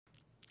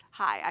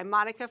Hi, I'm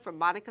Monica from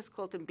Monica's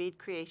Quilt and Bead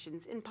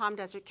Creations in Palm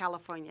Desert,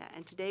 California,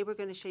 and today we're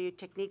going to show you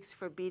techniques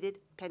for beaded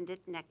pendant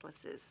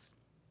necklaces.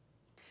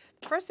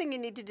 The first thing you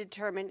need to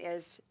determine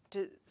is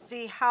to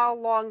see how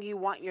long you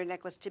want your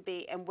necklace to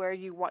be and where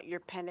you want your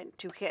pendant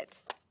to hit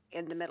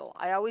in the middle.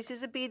 I always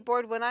use a bead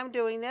board when I'm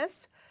doing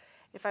this.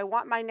 If I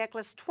want my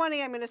necklace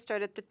 20, I'm going to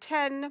start at the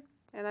 10,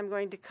 and I'm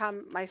going to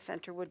come, my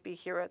center would be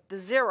here at the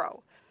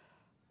 0.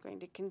 I'm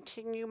going to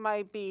continue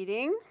my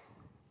beading.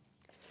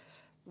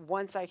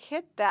 Once I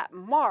hit that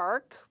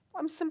mark,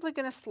 I'm simply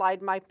going to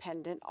slide my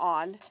pendant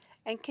on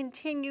and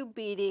continue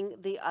beading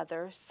the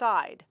other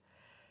side.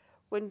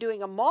 When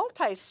doing a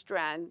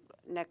multi-strand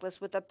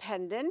necklace with a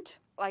pendant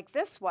like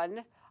this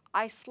one,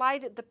 I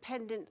slide the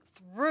pendant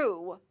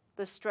through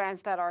the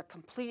strands that are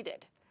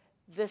completed.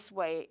 This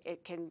way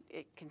it can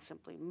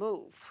simply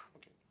move.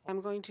 I'm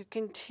going to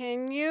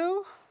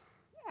continue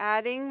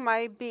adding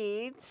my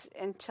beads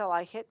until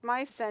I hit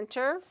my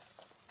center.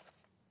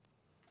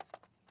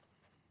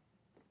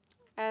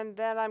 And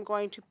then I'm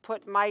going to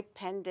put my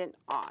pendant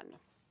on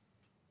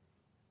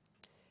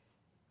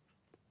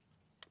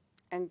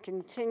and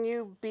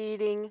continue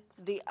beading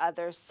the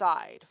other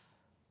side.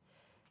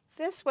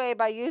 This way,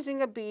 by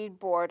using a bead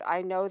board,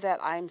 I know that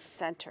I'm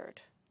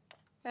centered.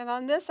 And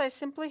on this, I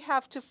simply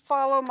have to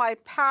follow my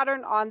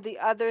pattern on the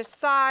other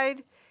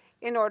side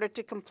in order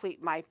to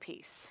complete my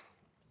piece.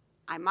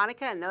 I'm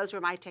Monica, and those were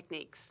my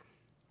techniques.